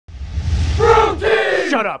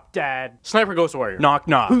Shut up, Dad. Sniper Ghost Warrior. Knock,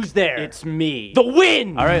 knock. Who's there? It's me. The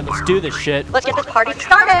win! Alright, let's do this shit. Let's get this party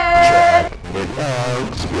started!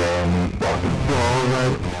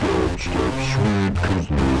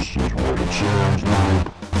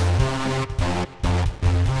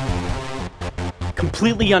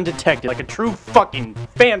 Completely undetected, like a true fucking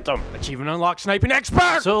phantom. Achievement unlocked, sniping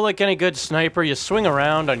expert! So like any good sniper, you swing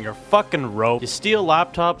around on your fucking rope, you steal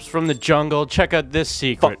laptops from the jungle, check out this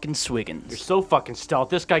secret. Fucking Swiggins. You're so fucking stealth,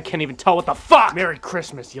 this guy can't even tell what the fuck! Merry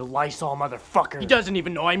Christmas, you Lysol motherfucker. He doesn't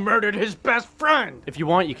even know I murdered his best friend! If you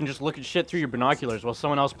want, you can just look at shit through your binoculars while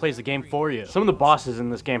someone else plays the game for you. Some of the bosses in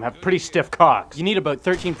this game have pretty stiff cocks. You need about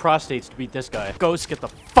 13 prostates to beat this guy. Ghosts, get the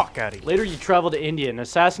fuck out of here. Later, you travel to India and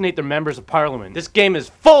assassinate their members of parliament. This game is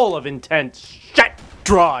full of intense shit.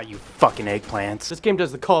 Draw, you fucking eggplants. This game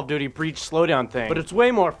does the Call of Duty breach slowdown thing, but it's way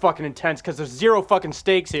more fucking intense because there's zero fucking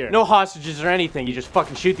stakes here. No hostages or anything, you just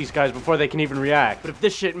fucking shoot these guys before they can even react. But if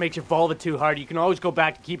this shit makes you vulva too hard, you can always go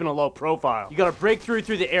back to keeping a low profile. You gotta break through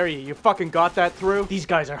the area, you fucking got that through? These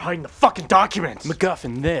guys are hiding the fucking documents.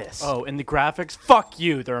 MacGuffin this. Oh, and the graphics? Fuck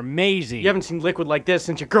you, they're amazing. You haven't seen Liquid like this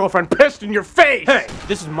since your girlfriend pissed in your face! Hey,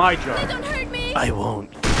 this is my job. Please don't hurt me! I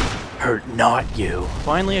won't hurt not you.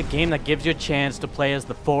 Finally, a game that gives you a chance to play as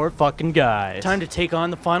the four fucking guys. Time to take on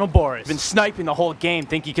the final Boris. Been sniping the whole game,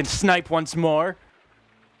 think you can snipe once more?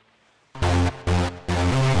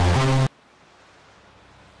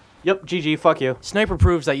 Yep, GG, fuck you. Sniper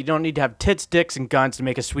proves that you don't need to have tits, dicks, and guns to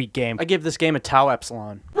make a sweet game. I give this game a tau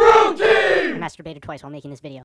epsilon. I masturbated twice while making this video.